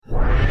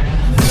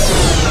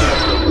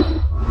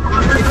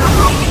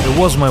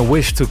was my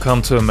wish to come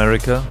to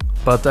America,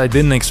 but I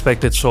didn't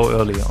expect it so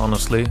early,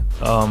 honestly.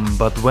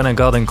 But when I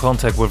got in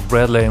contact with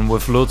Bradley and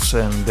with Lutz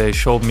and they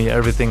showed me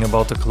everything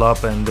about the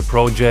club and the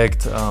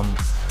project,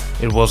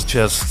 it was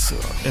just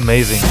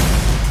amazing.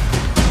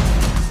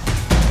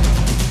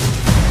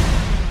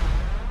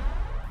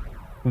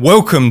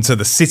 Welcome to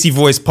the City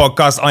Voice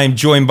podcast. I am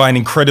joined by an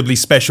incredibly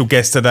special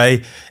guest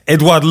today,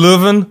 Eduard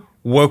Löwen.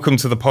 Welcome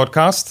to the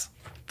podcast.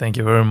 Thank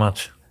you very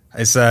much.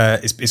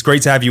 It's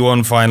great to have you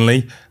on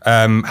finally.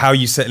 How are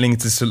you settling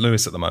into St.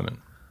 Louis at the moment?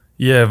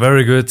 Yeah,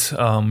 very good.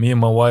 Me and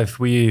my wife,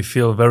 we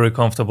feel very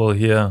comfortable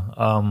here.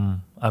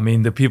 I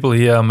mean, the people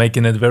here are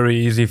making it very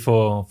easy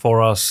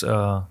for us,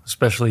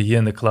 especially here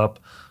in the club.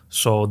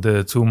 So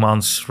the 2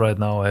 months right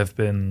now have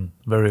been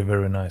very,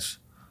 very nice.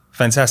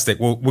 Fantastic.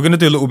 Well, we're going to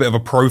do a little bit of a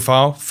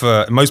profile.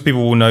 For most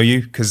people will know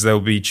you because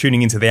they'll be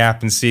tuning into the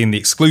app and seeing the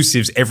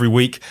exclusives every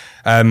week.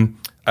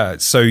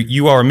 So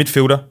you are a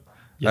midfielder.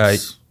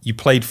 Yes. You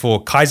played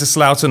for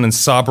Kaiserslautern and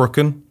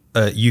Saarbrücken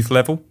at youth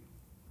level.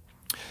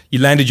 You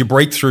landed your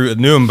breakthrough at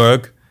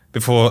Nuremberg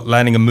before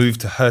landing a move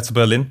to Hertha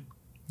Berlin.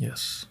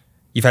 Yes.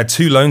 You've had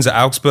 2 loans at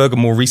Augsburg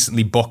and more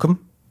recently Bochum.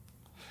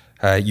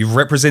 You've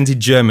represented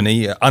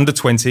Germany at under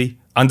 20,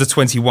 under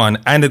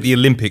 21, and at the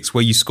Olympics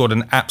where you scored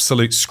an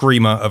absolute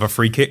screamer of a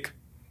free kick.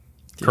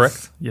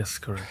 Correct? Yes,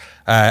 correct.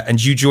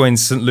 And you joined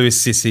St.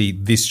 Louis City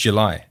this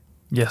July.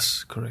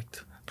 Yes,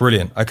 correct.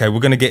 Brilliant. Okay,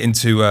 we're going to get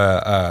into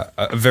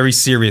a very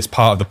serious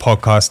part of the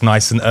podcast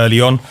nice and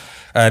early on.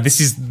 This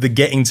is the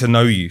getting to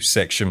know you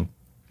section.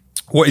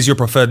 What is your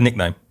preferred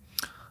nickname?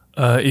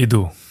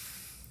 Edu.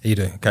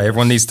 Edu. Okay,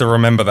 everyone needs to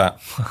remember that.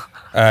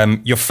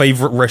 Your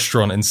favorite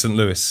restaurant in St.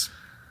 Louis?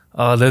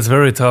 That's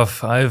very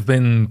tough. I've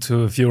been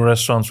to a few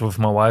restaurants with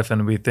my wife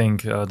and we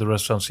think the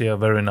restaurants here are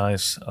very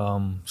nice.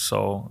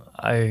 So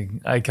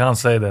I can't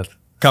say that.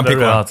 Can't pick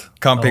one. Hard.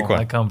 Can't pick one.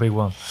 I can't pick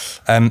one.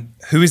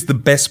 Who is the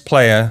best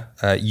player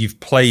you've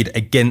played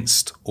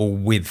against or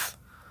with?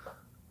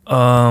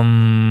 I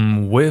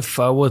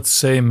would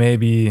say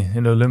maybe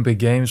in the Olympic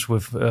Games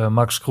with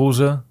Max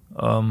Kruse.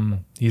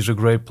 He's a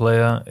great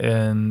player.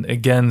 And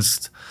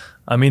against,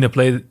 I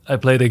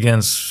played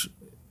against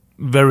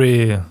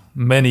very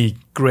many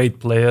great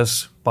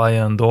players,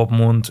 Bayern,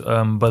 Dortmund.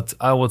 But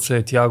I would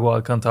say Thiago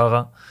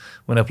Alcantara.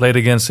 When I played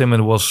against him,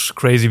 it was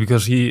crazy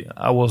because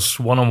I was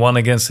one-on-one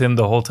against him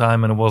the whole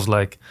time, and it was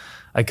like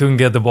I couldn't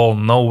get the ball.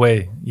 No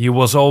way. He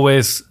was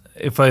always,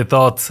 if I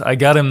thought I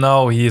got him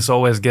now, he's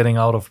always getting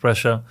out of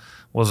pressure.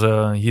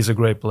 He's a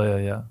great player,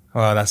 yeah.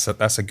 Oh,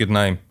 that's a good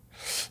name.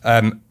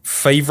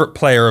 Favorite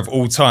player of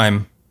all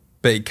time,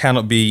 but it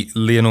cannot be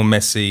Lionel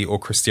Messi or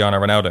Cristiano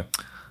Ronaldo.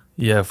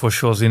 Yeah, for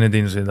sure,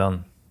 Zinedine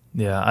Zidane.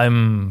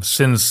 Yeah,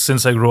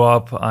 since I grew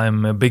up,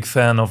 I'm a big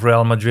fan of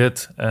Real Madrid.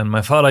 And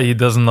my father, he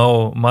doesn't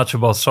know much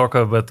about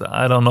soccer, but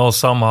I don't know,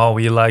 somehow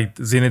he liked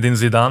Zinedine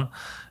Zidane.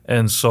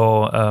 And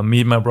so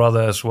me and my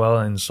brother as well.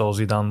 And so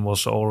Zidane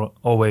was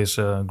always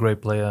a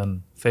great player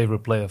and favorite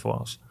player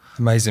for us.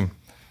 Amazing.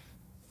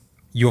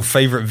 Your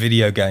favorite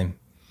video game?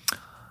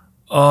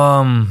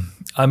 I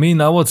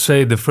would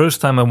say the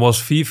first time it was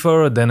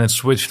FIFA, then it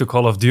switched to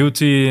Call of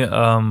Duty,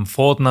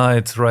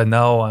 Fortnite. Right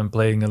now I'm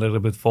playing a little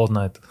bit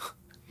Fortnite.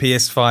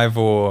 PS5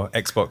 or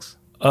Xbox?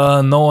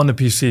 No, on the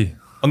PC.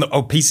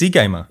 PC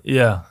gamer?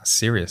 Yeah.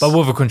 Serious? But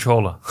with a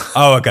controller.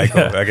 Oh, okay,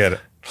 cool. Yeah. I get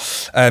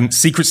it.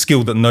 Secret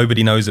skill that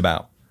nobody knows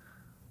about?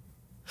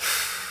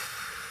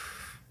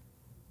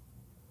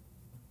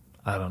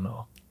 I don't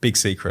know. Big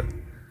secret.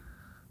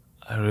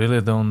 I really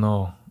don't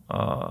know.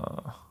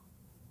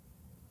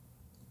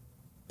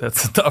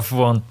 That's a tough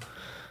one.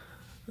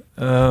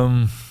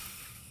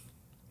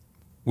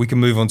 We can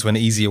move on to an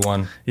easier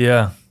one.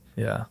 Yeah.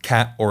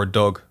 Cat or a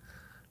dog?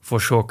 For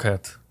sure,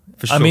 cat.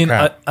 For sure,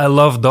 cat. I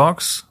love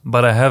dogs,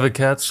 but I have a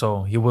cat,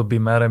 so he would be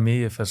mad at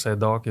me if I say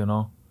dog, you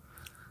know.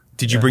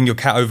 Did you bring your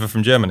cat over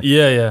from Germany?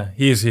 Yeah,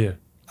 he is here.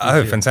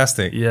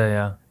 Fantastic.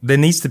 Yeah. There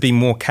needs to be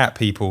more cat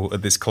people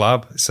at this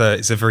club. It's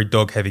a very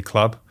dog-heavy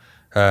club.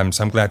 So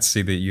I'm glad to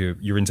see that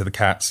you're into the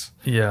cats.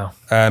 Yeah.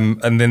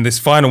 And then this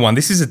final one.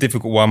 This is a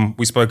difficult one.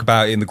 We spoke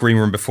about it in the green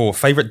room before.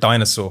 Favorite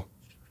dinosaur?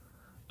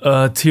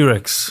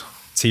 T-Rex.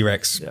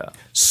 T-Rex. Yeah.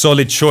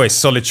 Solid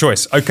choice.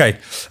 Okay,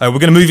 we're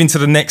going to move into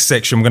the next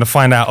section. We're going to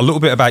find out a little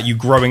bit about you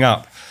growing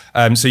up.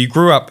 So you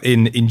grew up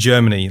in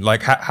Germany.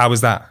 Like, how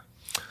was that?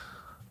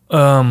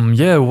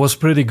 Yeah, it was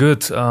pretty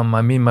good.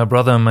 My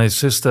brother and my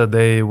sister,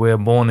 they were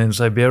born in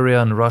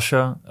Siberia and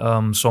Russia.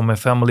 So my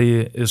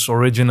family is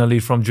originally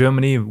from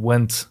Germany,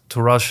 went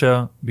to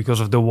Russia because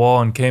of the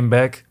war and came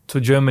back to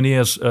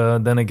Germany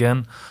then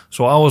again.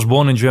 So I was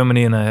born in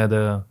Germany and I had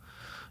a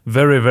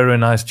very, very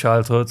nice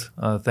childhood.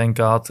 Thank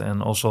God,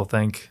 and also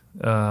thank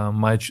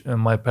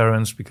my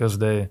parents because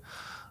they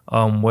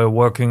were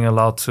working a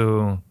lot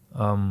to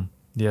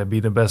be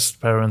the best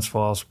parents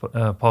for us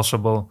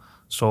possible.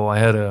 So I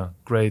had a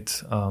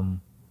great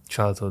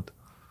childhood.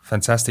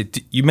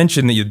 Fantastic. You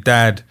mentioned that your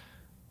dad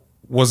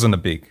wasn't a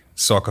big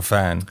soccer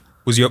fan.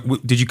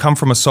 Did you come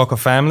from a soccer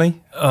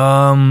family?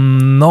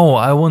 No,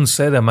 I wouldn't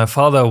say that. My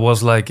father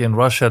was like in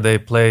Russia. They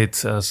played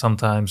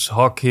sometimes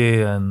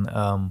hockey, and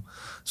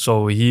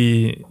so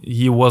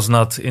he was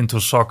not into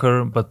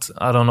soccer. But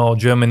I don't know.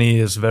 Germany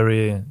is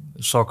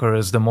soccer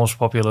is the most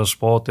popular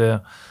sport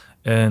there,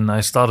 and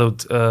I started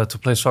to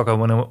play soccer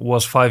when I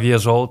was 5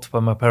 years old.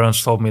 But my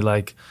parents told me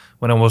like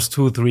when I was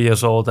 2-3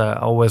 years old, I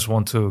always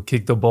want to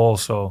kick the ball.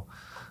 So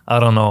I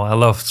don't know. I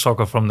loved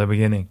soccer from the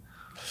beginning.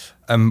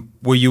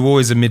 Were you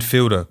always a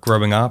midfielder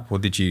growing up, or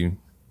did you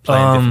play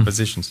in different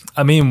positions?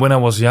 I mean, when I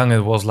was young,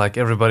 it was like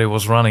everybody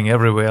was running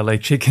everywhere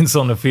like chickens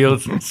on the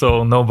field,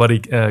 so nobody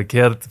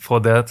cared for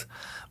that.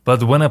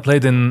 But when I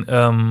played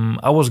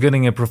I was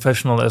getting a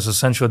professional as a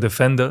central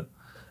defender.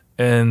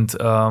 And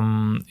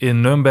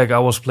in Nuremberg, I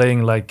was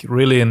playing like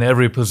really in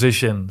every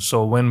position.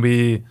 So when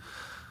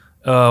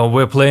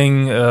we're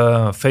playing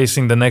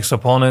facing the next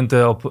opponent,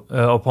 the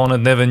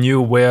opponent never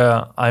knew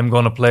where I'm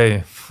going to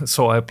play.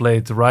 So I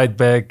played right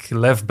back,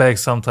 left back,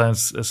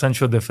 sometimes a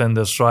central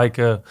defender,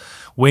 striker,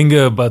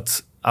 winger,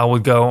 but I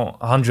would go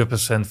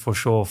 100% for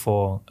sure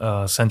for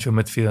central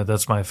midfielder.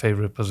 That's my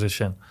favorite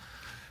position.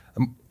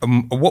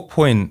 At what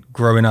point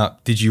growing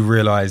up did you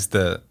realize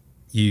that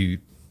you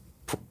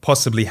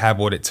possibly have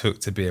what it took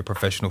to be a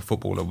professional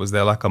footballer? Was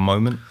there like a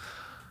moment?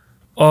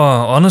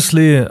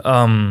 Honestly,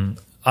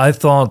 I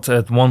thought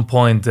at one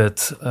point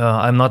that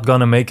I'm not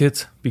gonna make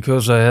it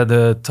because I had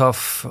a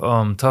tough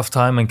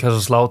time in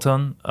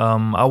Kaiserslautern.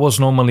 I was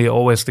normally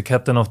always the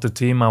captain of the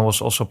team. I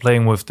was also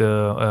playing with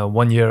the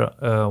 1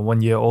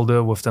 year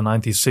older with the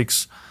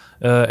 96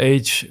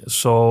 age.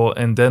 So,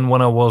 and then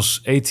when I was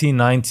 18,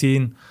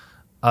 19,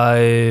 I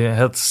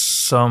had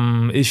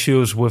some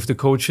issues with the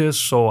coaches,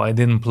 so I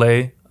didn't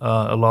play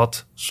a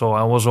lot. So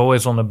I was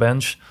always on the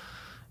bench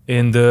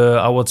in the,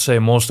 I would say,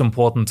 most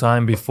important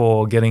time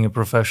before getting a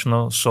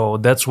professional. So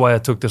that's why I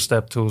took the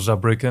step to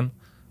Saarbrücken.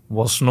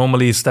 Was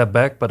normally a step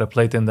back, but I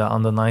played in the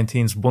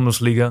under-19s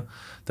Bundesliga,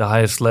 the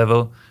highest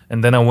level.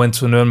 And then I went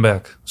to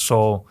Nuremberg.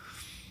 So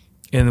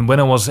when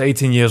I was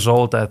 18 years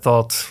old, I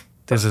thought,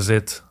 this is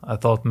it. I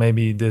thought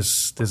maybe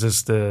this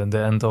is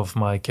the end of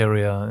my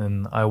career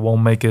and I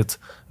won't make it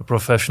a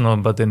professional.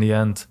 But in the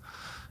end,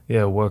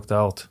 yeah, it worked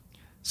out.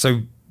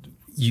 So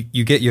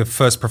you get your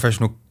first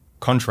professional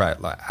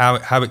contract. Like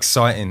how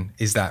exciting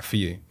is that for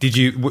you?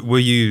 Were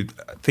you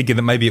thinking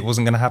that maybe it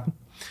wasn't going to happen?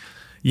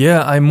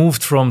 Yeah, I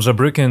moved from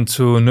Saarbrücken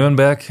to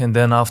Nuremberg, and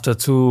then after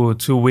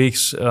two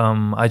weeks,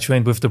 I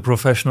trained with the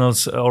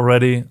professionals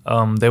already.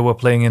 They were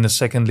playing in the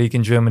second league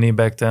in Germany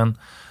back then,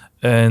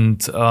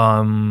 and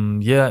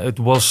yeah, it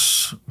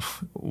was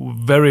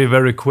very,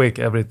 very quick.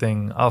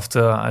 Everything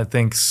after I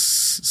think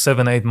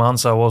 7-8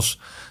 months, I was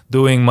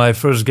doing my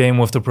first game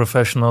with the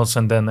professionals,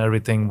 and then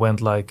everything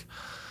went like.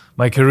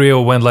 My career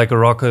went like a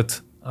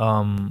rocket.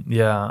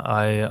 Yeah,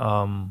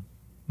 I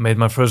made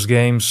my first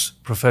games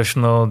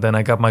professional. Then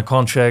I got my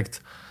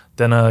contract.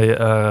 Then I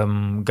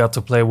got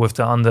to play with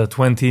the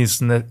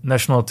under-20s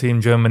national team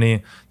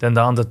Germany. Then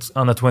the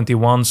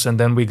under-21s, and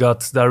then we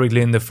got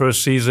directly in the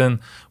first season.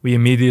 We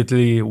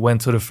immediately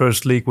went to the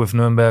first league with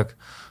Nuremberg.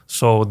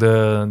 So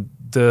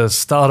the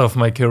start of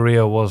my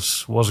career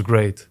was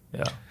great.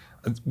 Yeah.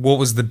 What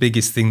was the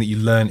biggest thing that you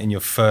learned in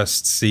your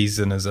first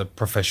season as a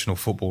professional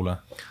footballer?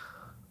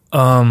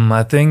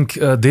 I think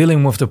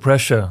dealing with the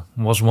pressure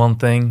was one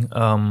thing.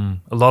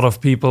 A lot of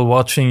people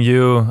watching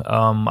you.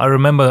 I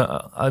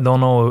remember, I don't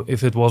know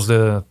if it was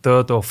the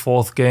third or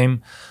fourth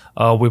game.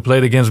 We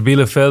played against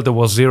Bielefeld. It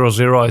was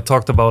 0-0. I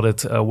talked about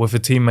it with a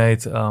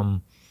teammate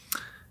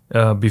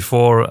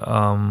before.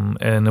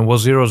 And it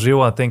was 0-0.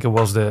 I think it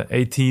was the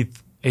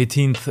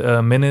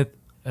 18th minute.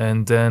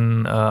 And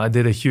then I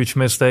did a huge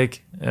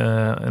mistake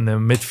in the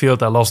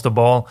midfield. I lost the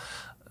ball.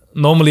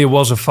 Normally it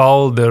was a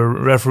foul. The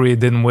referee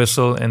didn't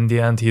whistle. In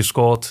the end, he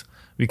scored.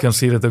 We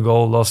conceded the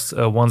goal, lost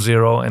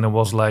 1-0, and it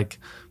was like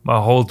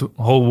my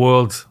whole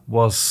world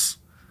was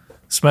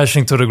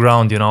smashing to the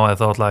ground. You know, I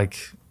thought like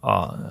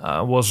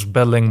I was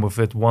battling with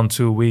it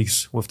 1-2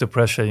 weeks with the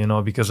pressure. You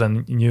know, because I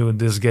knew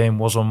this game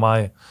was on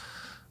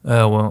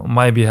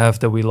my behalf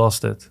that we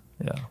lost it.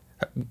 Yeah.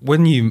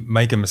 When you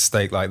make a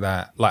mistake like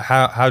that, like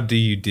how do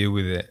you deal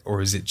with it,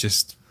 or is it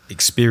just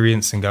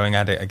experience and going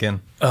at it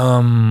again?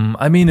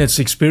 I mean, it's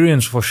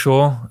experience for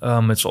sure.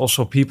 It's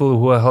also people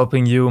who are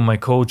helping you. My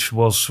coach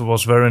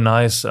was very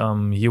nice.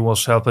 He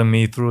was helping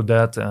me through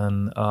that,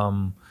 and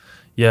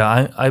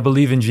yeah, I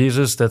believe in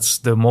Jesus. That's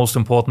the most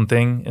important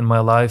thing in my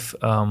life.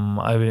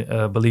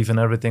 I believe in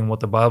everything what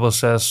the Bible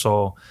says.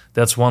 So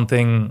that's one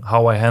thing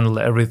how I handle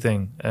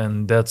everything,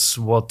 and that's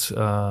what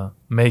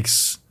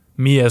makes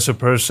me as a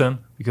person,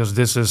 because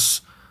this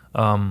is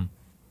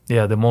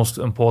yeah, the most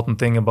important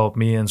thing about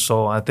me. And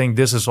so I think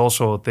this is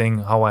also a thing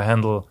how I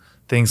handle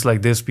things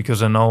like this,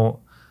 because I know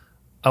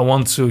I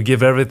want to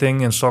give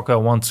everything in soccer. I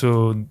want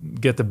to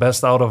get the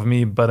best out of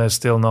me, but I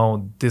still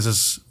know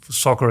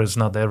soccer is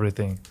not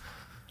everything.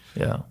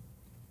 Yeah.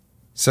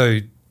 So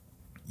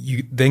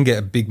you then get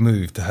a big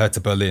move to Hertha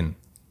Berlin,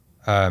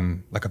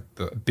 like a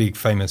big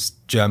famous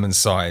German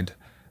side.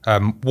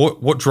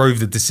 What drove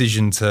the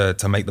decision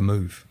to make the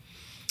move?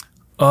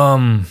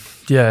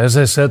 Yeah, as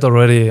I said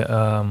already,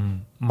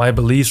 my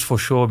beliefs for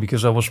sure,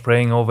 because I was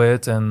praying over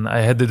it, and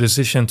I had the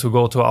decision to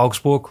go to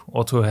Augsburg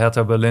or to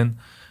Hertha Berlin.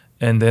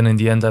 And then in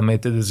the end, I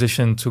made the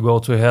decision to go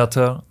to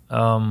Hertha.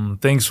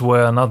 Things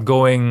were not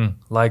going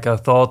like I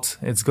thought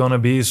it's going to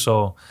be.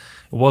 So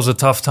it was a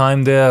tough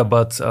time there,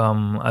 but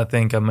I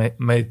think I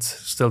made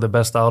still the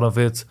best out of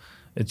it.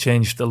 It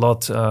changed a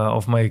lot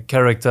of my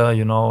character,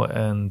 you know.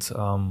 And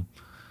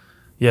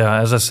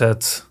yeah, as I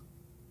said,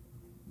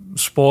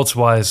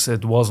 sports-wise,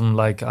 it wasn't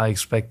like I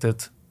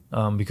expected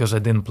because I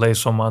didn't play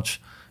so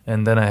much.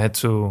 And then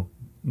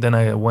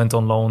I went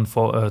on loan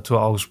to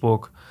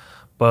Augsburg.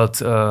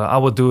 But I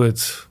would do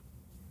it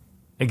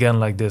again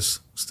like this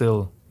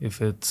still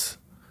if it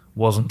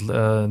wasn't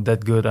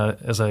that good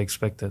as I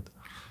expected.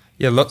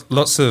 Yeah,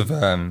 lots of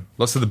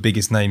the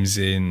biggest names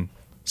in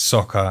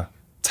soccer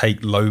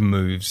take loan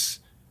moves.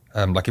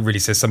 Like it really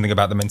says something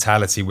about the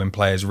mentality when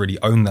players really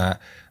own that.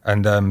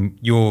 And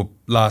your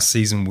last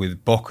season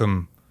with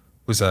Bochum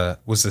was a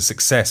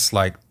success.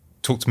 Like,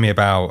 talk to me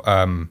about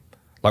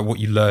like what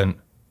you learned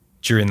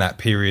during that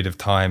period of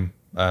time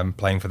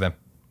playing for them.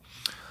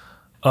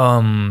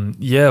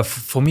 Yeah,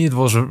 for me it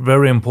was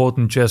very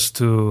important just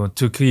to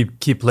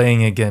keep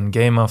playing again,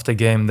 game after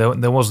game.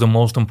 That was the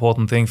most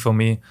important thing for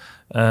me.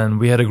 And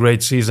we had a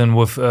great season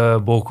with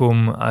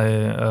Bochum.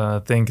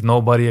 I think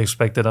nobody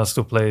expected us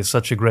to play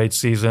such a great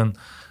season.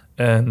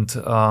 And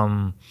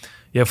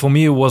yeah, for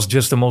me it was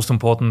just the most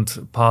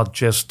important part,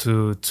 just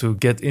to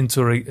get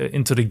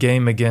into the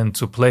game again,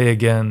 to play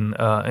again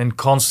and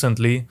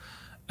constantly.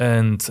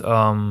 And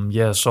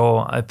yeah, so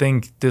I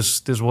think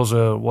this was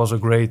a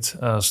great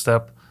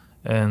step,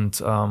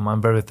 and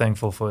I'm very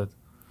thankful for it.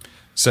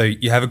 So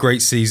you have a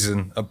great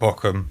season at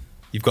Bochum.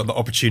 You've got the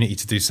opportunity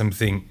to do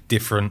something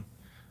different.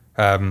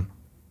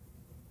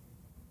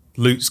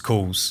 Lutz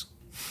calls.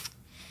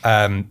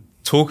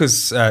 Talk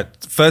us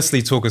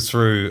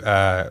through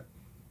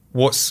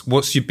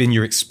what's been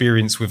your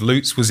experience with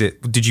Lutz?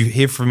 Did you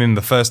hear from him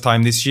the first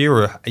time this year,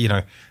 or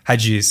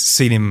had you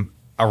seen him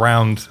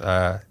around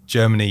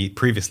Germany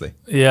previously?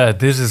 Yeah,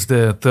 this is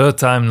the third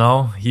time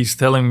now. He's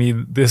telling me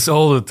this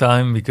all the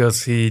time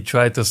because he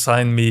tried to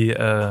sign me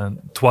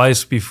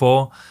twice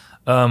before.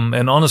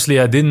 And honestly,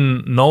 I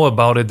didn't know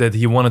about it, that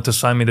he wanted to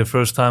sign me the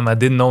first time. I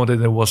didn't know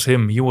that it was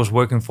him. He was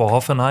working for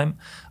Hoffenheim.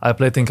 I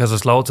played in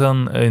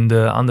Kaiserslautern in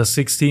the under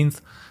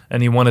 16th,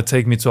 and he wanted to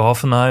take me to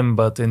Hoffenheim,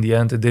 but in the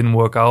end it didn't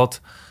work out.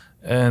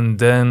 And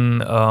then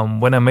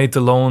when I made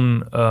the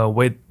loan,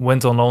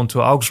 went on loan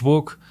to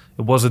Augsburg,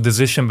 it was a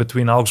decision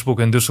between Augsburg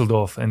and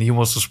Düsseldorf, and he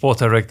was the sport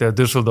director at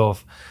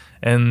Düsseldorf.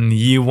 And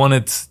he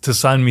wanted to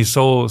sign me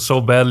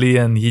so badly,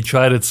 and he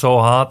tried it so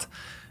hard.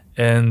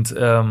 And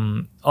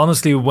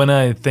honestly, when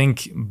I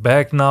think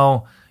back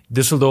now,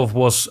 Düsseldorf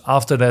was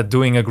after that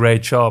doing a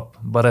great job.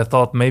 But I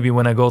thought maybe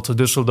when I go to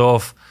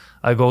Düsseldorf,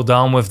 I go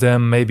down with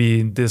them,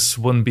 maybe this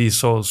wouldn't be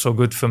so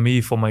good for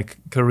me, for my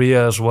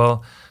career as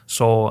well.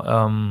 So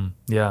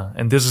yeah,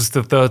 and this is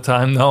the third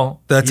time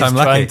now. Third time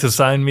lucky. Trying to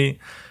sign me.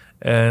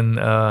 And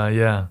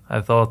yeah,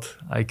 I thought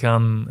I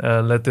can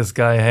let this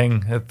guy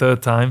hang a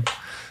third time.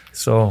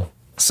 So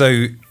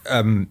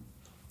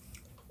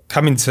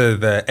coming to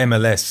the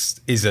MLS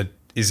is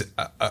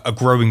a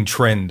growing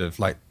trend of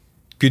like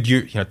good,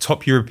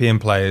 top European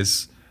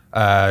players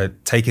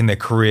taking their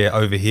career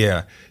over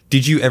here.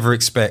 Did you ever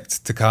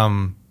expect to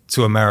come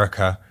to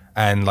America?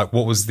 And like,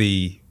 what was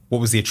the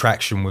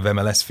attraction with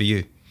MLS for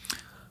you?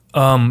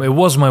 It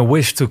was my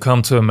wish to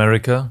come to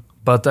America,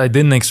 but I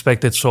didn't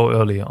expect it so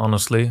early,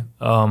 honestly.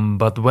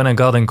 But when I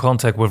got in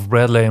contact with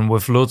Bradley and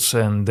with Lutz,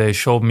 and they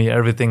showed me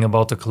everything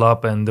about the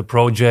club and the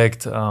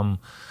project,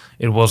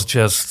 it was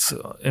just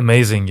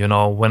amazing.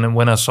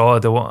 When I saw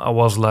it, I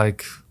was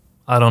like,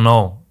 I don't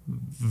know,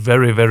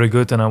 very, very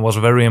good, and I was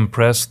very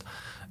impressed.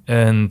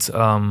 And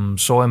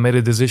so I made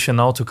a decision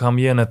now to come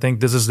here, and I think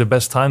this is the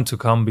best time to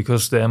come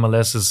because the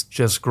MLS is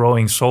just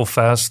growing so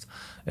fast.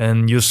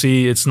 And you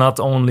see, it's not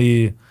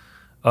only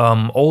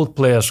old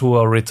players who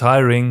are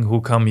retiring who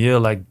come here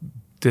like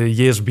the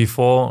years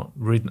before.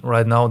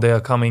 Right now they are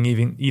coming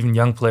even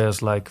young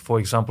players, like for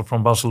example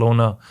from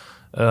Barcelona,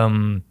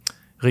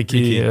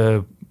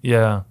 Ricky.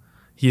 Yeah,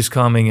 he's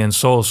coming, and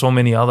so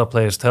many other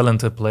players,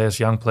 talented players,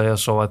 young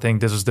players. So I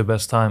think this is the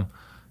best time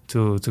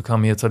to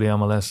come here to the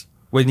MLS.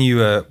 When you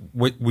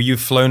were you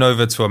flown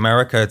over to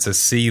America to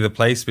see the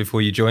place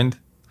before you joined?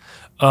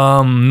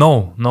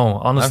 No,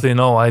 honestly,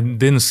 no. I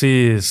didn't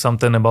see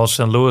something about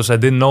St. Louis. I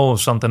didn't know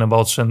something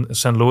about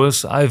St.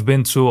 Louis. I've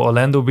been to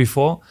Orlando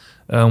before.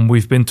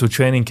 We've been to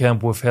training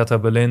camp with Hertha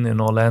Berlin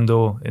in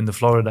Orlando, in the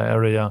Florida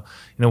area,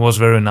 and it was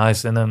very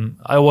nice. And then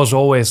I was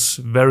always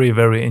very,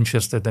 very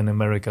interested in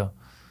America.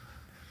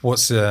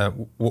 What's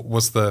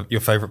your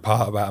favorite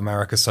part about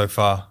America so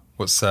far?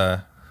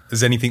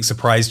 Has anything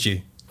surprised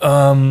you?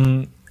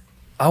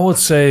 I would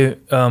say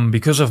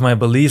because of my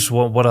beliefs,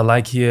 what I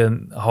like here,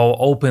 how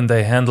open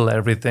they handle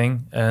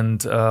everything,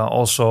 and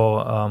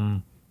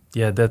also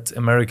that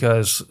America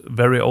is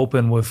very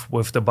open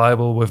with the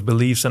Bible, with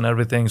beliefs and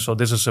everything. So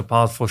this is a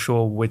part for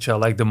sure which I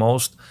like the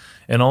most.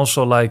 And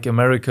also like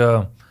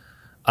America,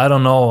 I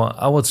don't know,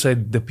 I would say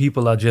the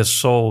people are just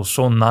so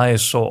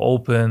nice, so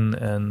open,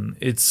 and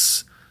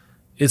it's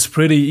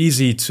pretty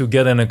easy to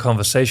get in a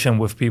conversation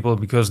with people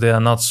because they are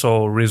not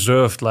so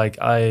reserved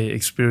like I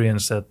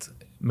experienced that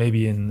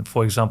maybe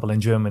for example,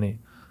 in Germany.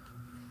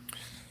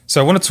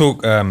 So I want to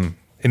talk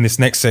in this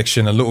next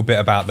section a little bit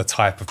about the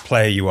type of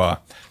player you are.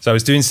 So I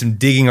was doing some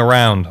digging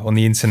around on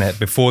the internet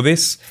before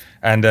this,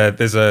 and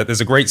there's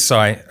a great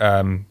site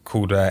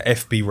called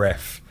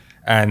FBref,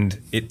 and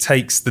it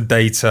takes the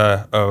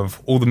data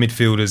of all the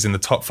midfielders in the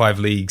top 5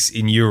 leagues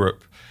in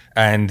Europe,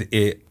 and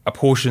it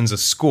apportions a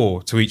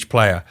score to each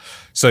player.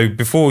 So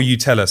before you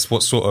tell us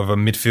what sort of a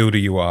midfielder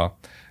you are,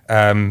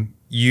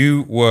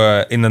 you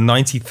were in the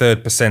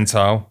 93rd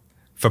percentile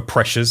for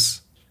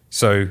pressures,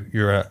 so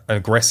you're an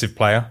aggressive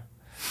player.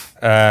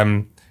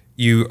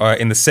 You are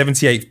in the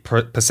 78th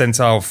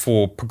percentile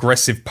for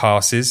progressive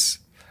passes,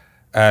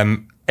 85th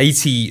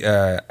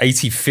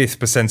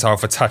percentile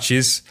for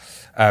touches,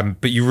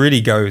 but you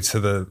really go to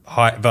the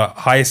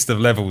highest of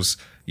levels.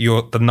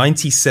 You're the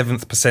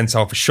 97th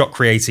percentile for shot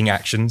creating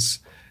actions,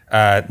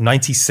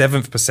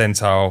 97th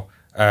percentile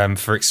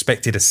for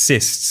expected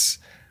assists.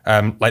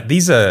 Like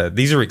these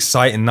are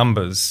exciting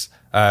numbers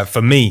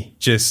for me,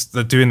 just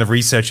doing the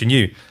research in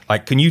you.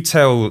 Like, can you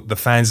tell the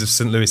fans of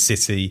St. Louis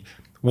City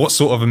what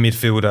sort of a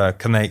midfielder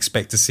can they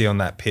expect to see on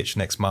that pitch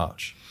next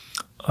March?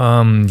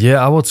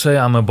 I would say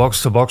I'm a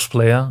box-to-box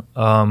player.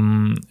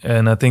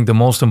 And I think the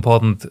most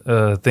important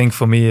thing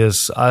for me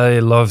is I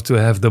love to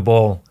have the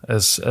ball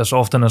as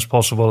often as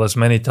possible, as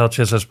many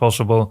touches as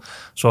possible.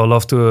 So I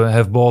love to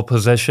have ball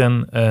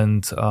possession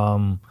and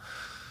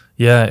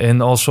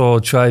and also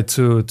try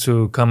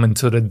to come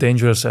into the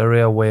dangerous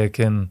area where I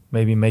can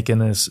maybe make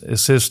an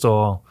assist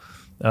or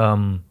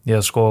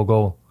score a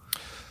goal.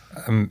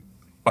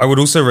 I would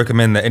also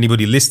recommend that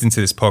anybody listening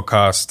to this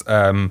podcast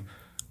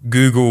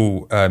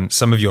Google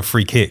some of your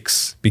free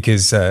kicks,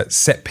 because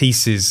set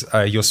pieces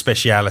are your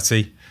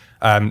speciality.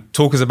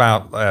 Talk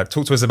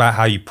to us about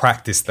how you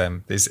practice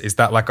them. Is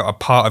that like a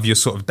part of your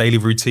sort of daily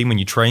routine when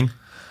you train?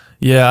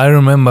 Yeah, I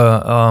remember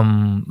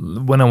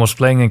when I was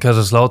playing in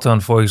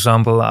Kaiserslautern, for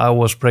example, I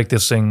was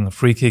practicing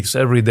free kicks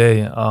every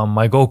day.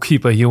 My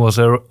goalkeeper, he was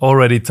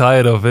already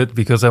tired of it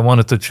because I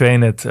wanted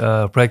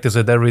to practice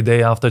it every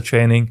day after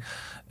training.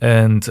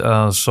 And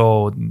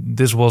so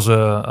this was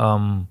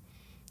a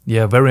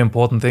very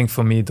important thing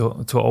for me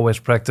to always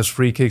practice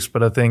free kicks.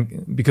 But I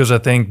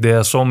think there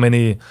are so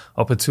many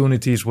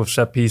opportunities with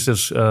set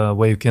pieces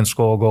where you can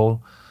score a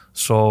goal.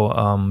 So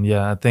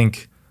I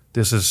think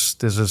this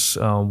is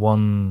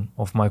one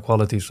of my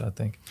qualities, I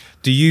think.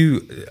 Do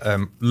you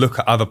look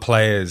at other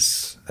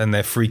players and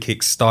their free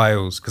kick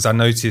styles? Because I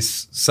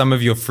notice some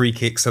of your free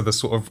kicks are the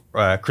sort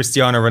of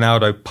Cristiano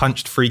Ronaldo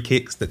punched free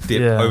kicks that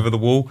dip over the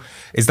wall.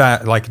 Is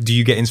that like, do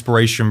you get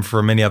inspiration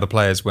from many other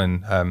players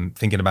when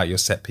thinking about your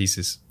set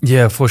pieces?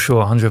 Yeah, for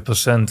sure,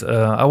 100%.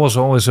 I was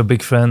always a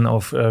big fan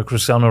of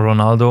Cristiano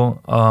Ronaldo.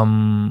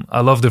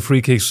 I love the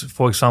free kicks,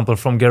 for example,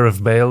 from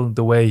Gareth Bale,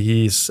 the way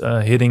he's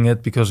hitting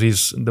it, because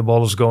the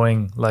ball is going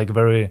like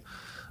very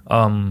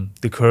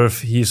the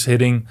curve he's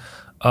hitting,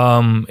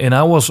 and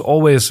I was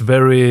always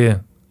very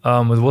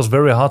it was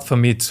very hard for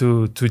me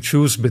to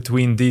choose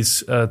between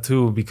these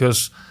two,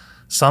 because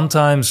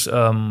sometimes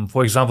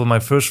for example, my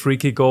first free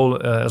kick goal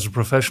as a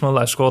professional,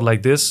 I scored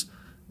like this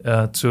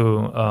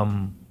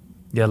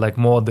like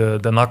more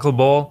the knuckle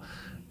ball,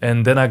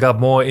 and then I got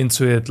more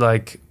into it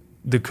like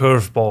the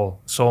curve ball.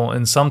 So,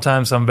 and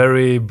sometimes I'm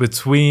very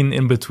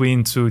in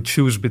between to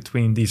choose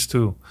between these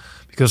two.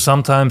 Because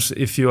sometimes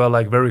if you are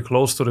like very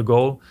close to the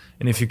goal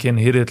and if you can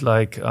hit it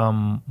like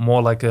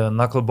more like a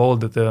knuckle ball,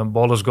 that the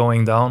ball is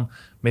going down,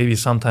 maybe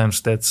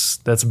sometimes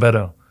that's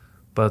better.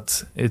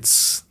 But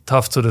it's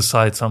tough to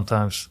decide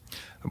sometimes.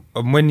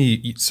 When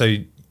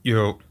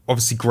you're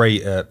obviously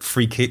great at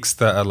free kicks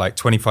that are like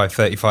 25,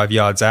 35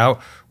 yards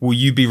out. Will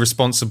you be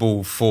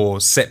responsible for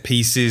set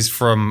pieces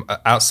from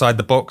outside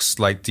the box?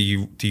 Like, do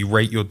you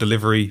rate your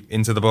delivery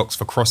into the box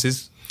for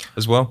crosses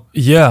as well?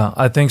 Yeah,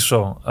 I think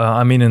so.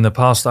 I mean, in the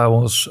past, I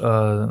was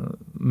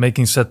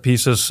making set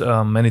pieces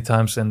many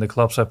times in the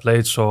clubs I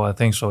played, so I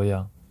think so,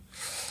 yeah.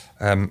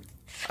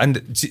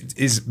 And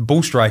is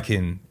ball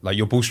striking, like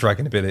your ball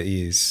striking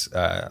ability is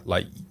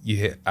like you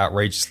hit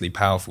outrageously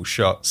powerful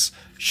shots.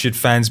 Should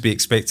fans be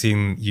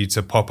expecting you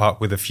to pop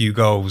up with a few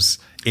goals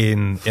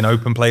in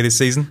open play this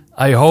season?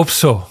 I hope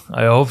so.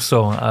 I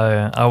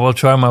will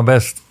try my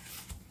best.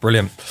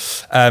 Brilliant.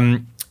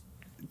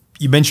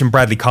 You mentioned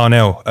Bradley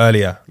Carnell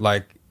earlier,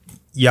 like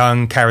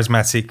young,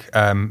 charismatic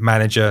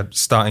manager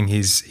starting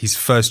his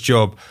first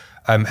job.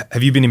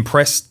 Have you been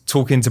impressed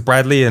talking to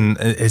Bradley, and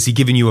has he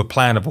given you a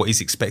plan of what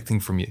he's expecting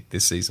from you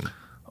this season?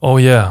 Oh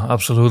yeah,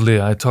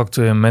 absolutely. I talked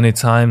to him many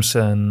times,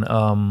 and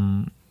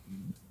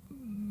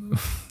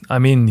I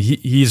mean,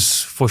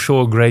 he's for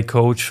sure a great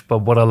coach, but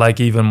what I like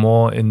even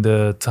more in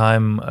the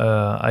time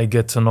I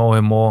get to know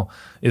him more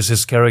is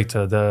his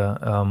character.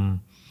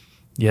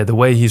 yeah, the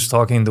way he's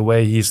talking, the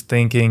way he's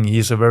thinking,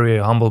 he's a very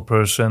humble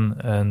person,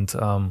 and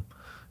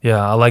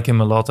yeah, I like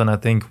him a lot, and I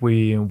think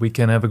we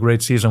can have a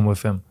great season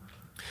with him.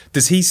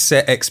 Does he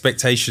set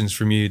expectations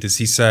from you? Does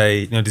he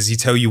say, does he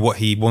tell you what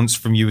he wants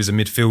from you as a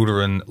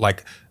midfielder? And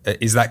like,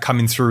 is that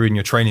coming through in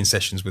your training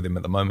sessions with him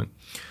at the moment?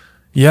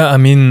 Yeah, I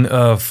mean,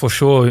 for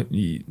sure,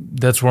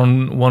 that's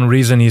one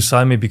reason he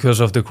signed me, because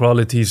of the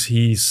qualities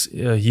he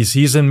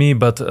sees in me.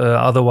 But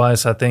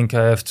otherwise, I think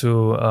I have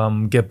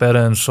to get better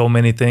in so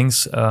many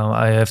things.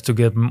 I have to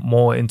get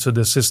more into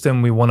the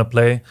system we want to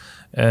play,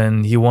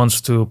 and he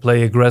wants to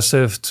play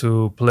aggressive,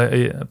 to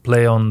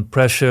play on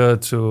pressure,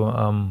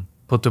 to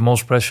put the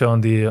most pressure on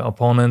the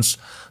opponents.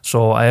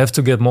 So I have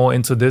to get more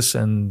into this,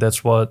 and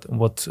that's what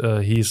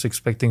he's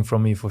expecting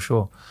from me for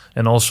sure.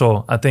 And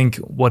also, I think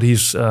what he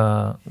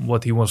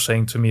was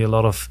saying to me a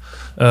lot of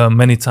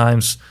many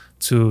times,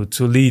 to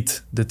lead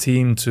the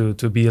team, to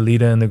be a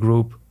leader in the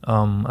group.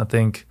 I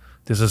think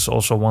this is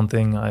also one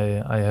thing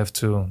I have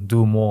to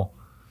do more.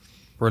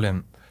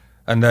 Brilliant.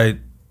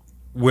 And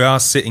we are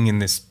sitting in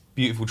this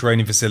beautiful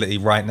training facility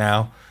right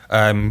now.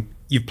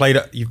 You've played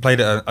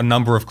at a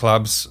number of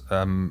clubs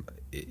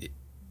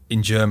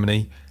in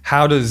Germany.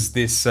 How does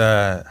this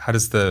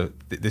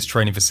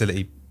training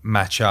facility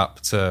match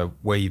up to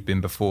where you've been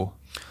before?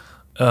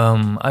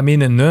 I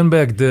mean, in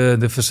Nuremberg,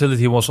 the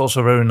facility was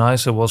also very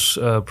nice. It was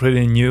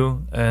pretty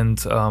new, and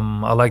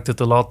I liked it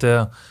a lot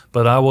there.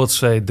 But I would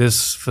say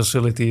this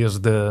facility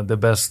is the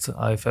best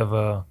I've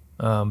ever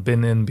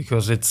been in,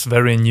 because it's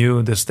very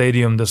new. The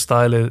stadium, the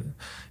style,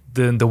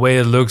 the way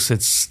it looks,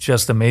 it's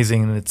just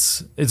amazing, and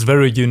it's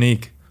very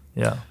unique.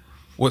 Yeah.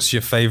 What's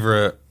your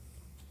favorite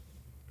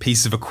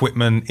piece of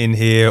equipment in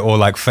here, or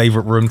like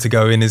favorite room to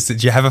go in? Do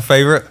you have a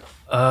favorite?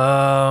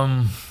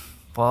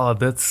 Wow,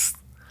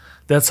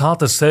 that's hard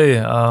to say.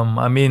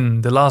 I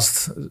mean, the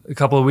last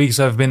couple of weeks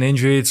I've been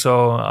injured,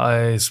 so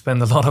I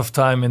spend a lot of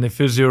time in the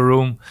physio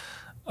room.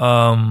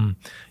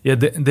 Yeah,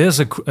 there's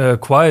a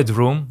quiet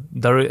room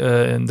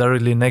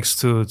directly next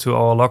to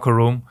our locker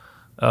room.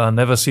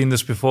 Never seen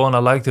this before, and I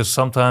like this.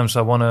 Sometimes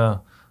I want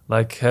to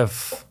like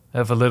have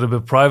a little bit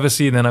of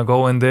privacy, then I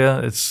go in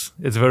there. It's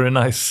very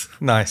nice.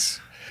 Nice.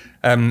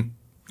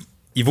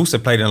 You've also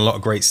played in a lot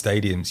of great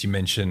stadiums. You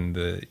mentioned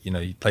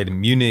you played in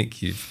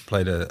Munich, you've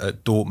played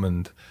at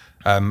Dortmund.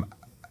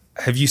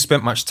 Have you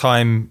spent much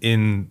time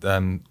in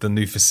the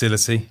new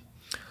facility?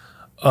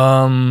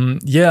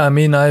 Yeah, I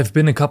mean, I've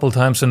been a couple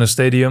times in the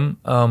stadium.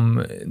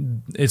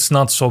 It's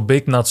not so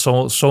big, not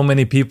so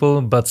many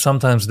people, but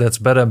sometimes that's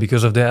better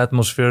because of the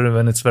atmosphere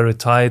when it's very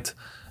tight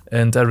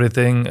and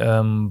everything.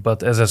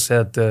 But as I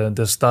said,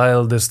 the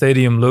style, the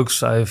stadium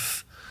looks,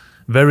 I've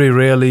very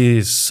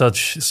rarely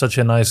such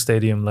a nice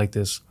stadium like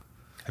this.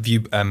 Have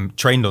you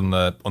trained on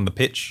the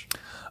pitch?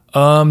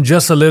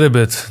 Just a little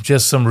bit,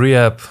 just some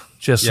rehab,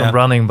 some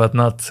running, but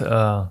not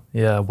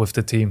with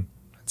the team.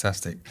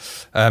 Fantastic.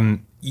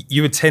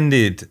 You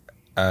attended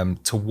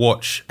to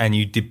watch, and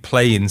you did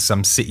play in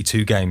some City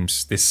 2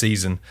 games this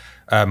season.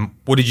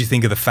 What did you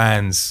think of the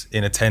fans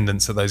in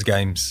attendance at those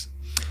games?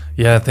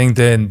 Yeah, I think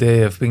they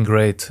have been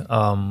great.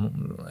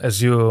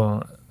 As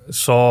you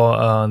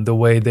saw, the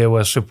way they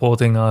were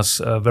supporting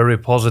us, very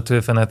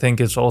positive, and I think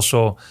it's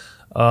also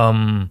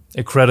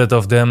a credit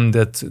of them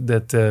that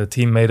the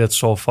team made it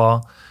so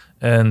far.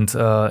 And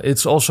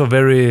it's also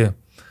very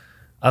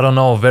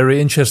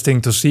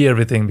interesting to see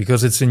everything,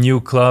 because it's a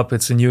new club,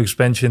 it's a new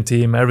expansion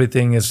team,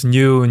 everything is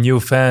new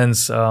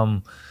fans.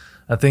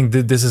 I think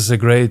this is a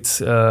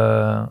great,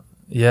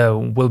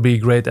 will be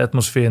great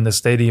atmosphere in the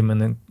stadium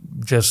and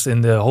just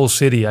in the whole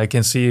city.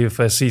 If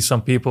I see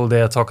some people,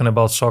 they are talking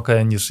about soccer,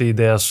 and you see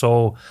they are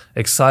so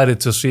excited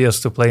to see us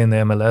to play in the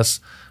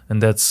MLS,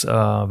 and that's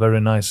very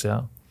nice,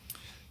 yeah.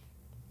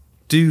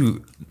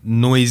 Do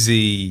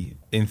noisy,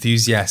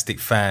 enthusiastic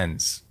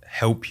fans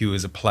help you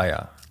as a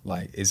player?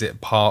 Like, is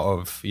it part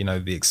of,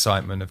 the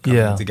excitement of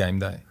coming to game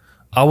day?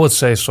 I would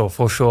say so,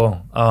 for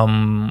sure.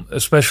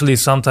 Especially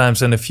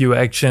sometimes in a few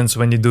actions,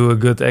 when you do a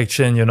good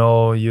action, you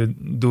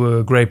do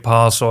a great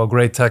pass or a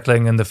great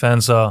tackling, and the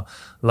fans are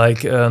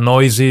like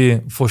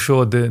noisy. For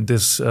sure,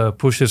 this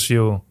pushes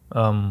you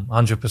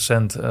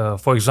 100%.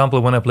 For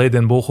example, when I played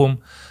in Bochum,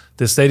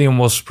 the stadium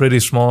was pretty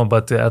small,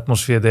 but the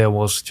atmosphere there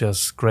was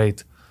just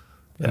great.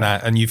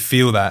 Yeah. And you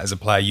feel that as a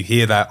player, you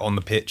hear that on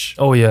the pitch.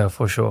 Oh yeah,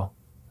 for sure.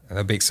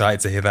 I'd be excited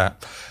to hear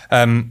that.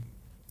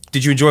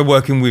 Did you enjoy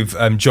working with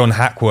John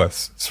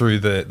Hackworth through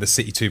the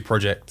City 2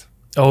 project?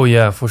 Oh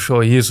yeah, for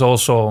sure. He's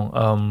also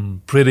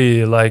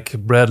pretty like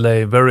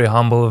Bradley, very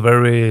humble,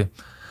 very,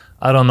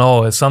 I don't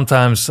know.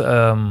 Sometimes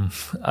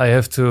I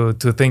have to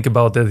think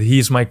about that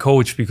he's my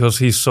coach, because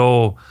he's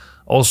so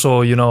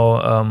also,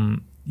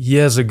 he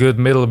has a good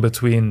middle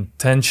between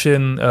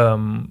tension,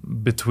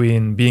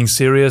 between being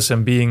serious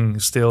and being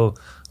still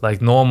like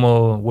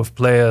normal with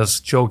players,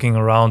 joking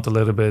around a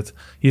little bit.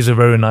 He's a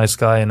very nice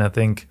guy, and I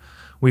think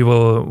we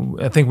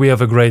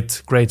have a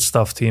great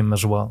staff team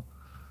as well.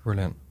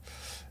 Brilliant.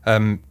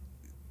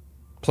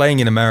 Playing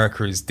in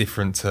America is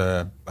different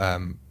to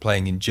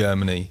playing in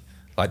Germany.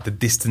 like the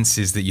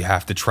distances that you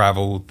have to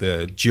travel, the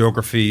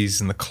geographies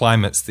and the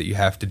climates that you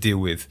have to deal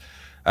with.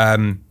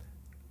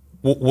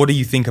 What do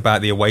you think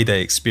about the away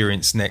day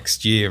experience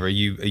next year? Are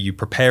you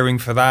preparing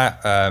for that?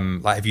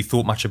 Like, have you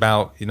thought much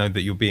about,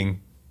 that you'll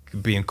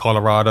be in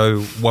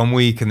Colorado one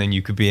week and then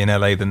you could be in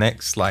LA the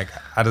next? Like,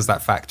 how does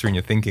that factor in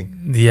your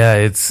thinking? Yeah,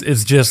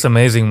 it's just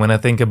amazing when I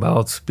think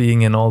about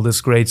being in all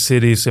these great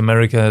cities.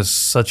 America is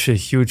such a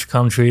huge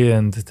country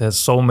and it has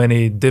so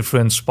many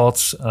different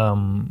spots.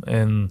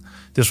 And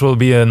this will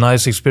be a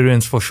nice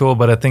experience for sure,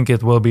 but I think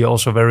it will be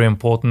also very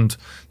important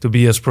to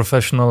be as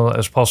professional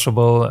as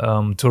possible,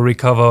 to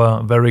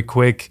recover very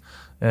quick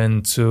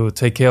and to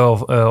take care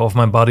of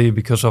my body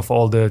because of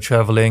all the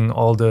traveling,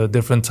 all the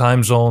different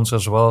time zones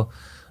as well.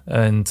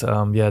 And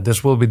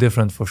this will be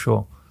different for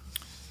sure.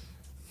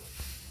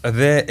 Are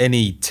there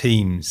any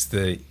teams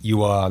that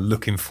you are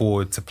looking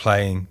forward to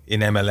playing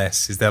in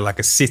MLS? Is there like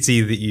a city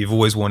that you've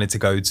always wanted to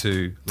go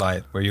to,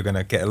 like where you're going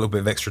to get a little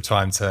bit of extra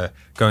time to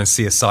go and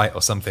see a site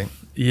or something?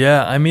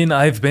 Yeah, I mean,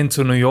 I've been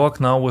to New York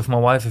now with my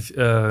wife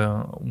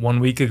 1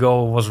 week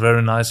ago. It was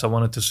very nice. I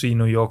wanted to see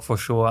New York for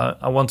sure.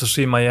 I want to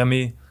see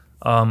Miami,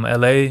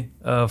 LA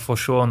for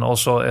sure. And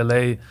also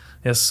LA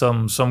has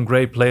some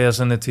great players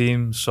in the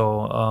team.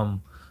 So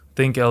I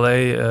think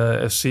LA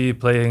FC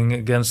playing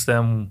against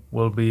them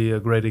will be a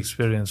great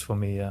experience for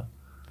me. Yeah,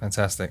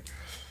 fantastic.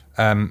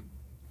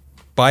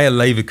 Bayer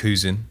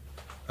Leverkusen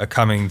are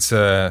coming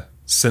to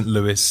St.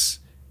 Louis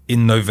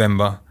in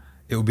November.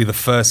 It will be the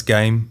first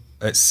game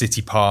at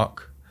City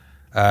Park.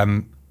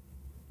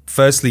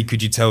 Firstly,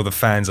 could you tell the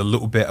fans a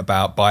little bit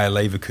about Bayer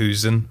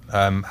Leverkusen,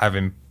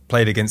 having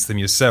played against them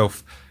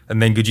yourself?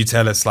 And then could you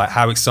tell us, like,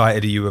 how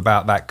excited are you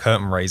about that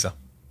curtain raiser?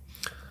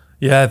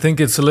 Yeah, I think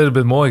it's a little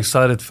bit more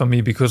excited for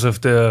me because of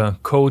the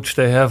coach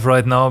they have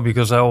right now,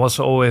 because I was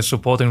always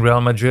supporting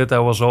Real Madrid. I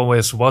was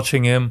always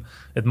watching him,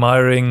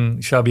 admiring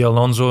Xabi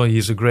Alonso. He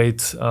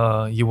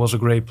was a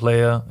great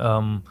player.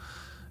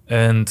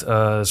 And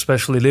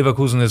especially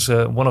Leverkusen is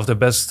one of the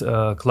best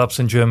clubs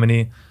in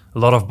Germany. A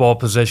lot of ball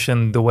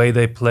possession, the way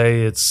they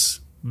play, it's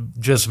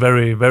just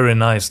very, very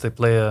nice. They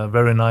play a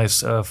very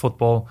nice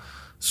football.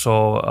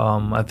 So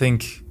I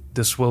think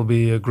this will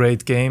be a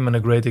great game and a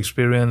great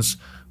experience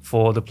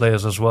for the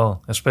players as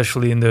well,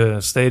 especially in the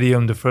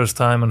stadium, the first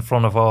time in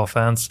front of our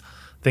fans.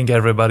 I think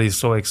everybody's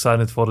so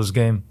excited for this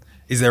game.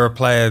 Is there a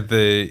player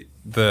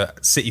the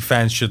City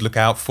fans should look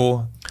out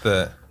for?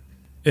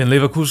 In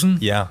Leverkusen?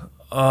 Yeah.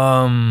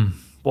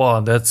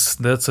 Well, that's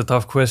a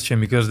tough question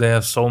because they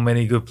have so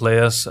many good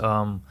players.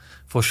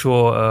 For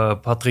sure,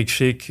 Patrick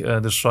Schick,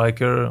 the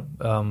striker.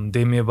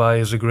 Demirbay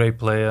is a great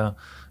player.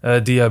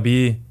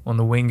 Diaby on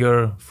the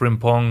winger.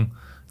 Frimpong.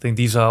 I think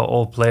these are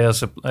all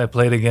players I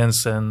played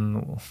against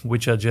and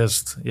which are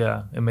just,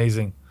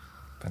 amazing.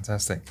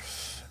 Fantastic.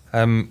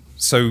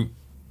 So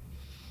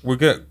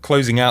we're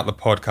closing out the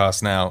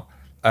podcast now.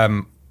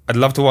 I'd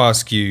love to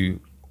ask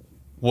you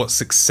what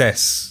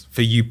success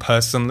for you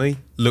personally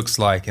looks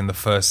like in the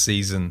first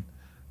season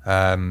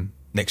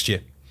next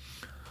year.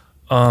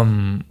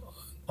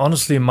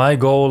 Honestly, my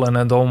goal, and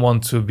I don't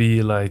want to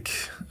be like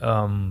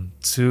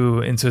too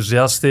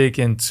enthusiastic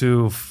and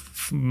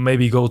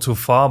maybe go too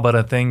far, but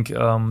I think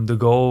the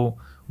goal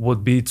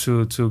would be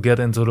to get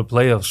into the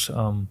playoffs.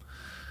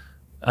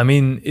 I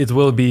mean, it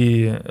will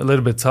be a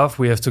little bit tough.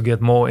 We have to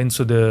get more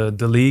into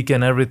the league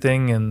and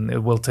everything, and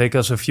it will take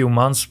us a few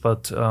months.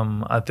 But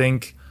I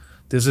think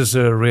this is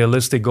a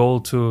realistic goal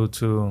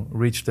to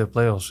reach the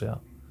playoffs. Yeah,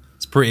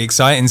 it's pretty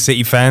exciting,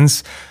 City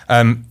fans.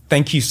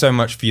 Thank you so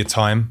much for your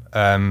time.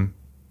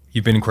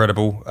 You've been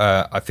incredible.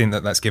 I think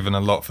that's given a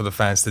lot for the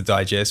fans to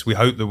digest. We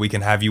hope that we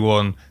can have you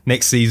on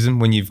next season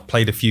when you've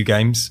played a few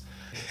games.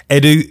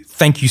 Edu,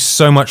 thank you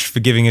so much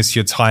for giving us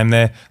your time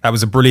there. That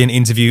was a brilliant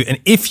interview. And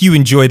if you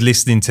enjoyed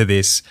listening to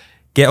this,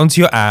 get onto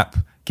your app,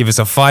 give us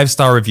a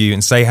 5-star review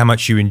and say how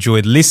much you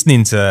enjoyed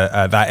listening to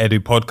that Edu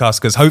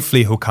podcast, because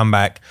hopefully he'll come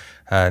back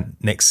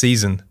next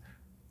season.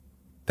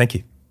 Thank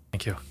you.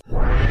 Thank you.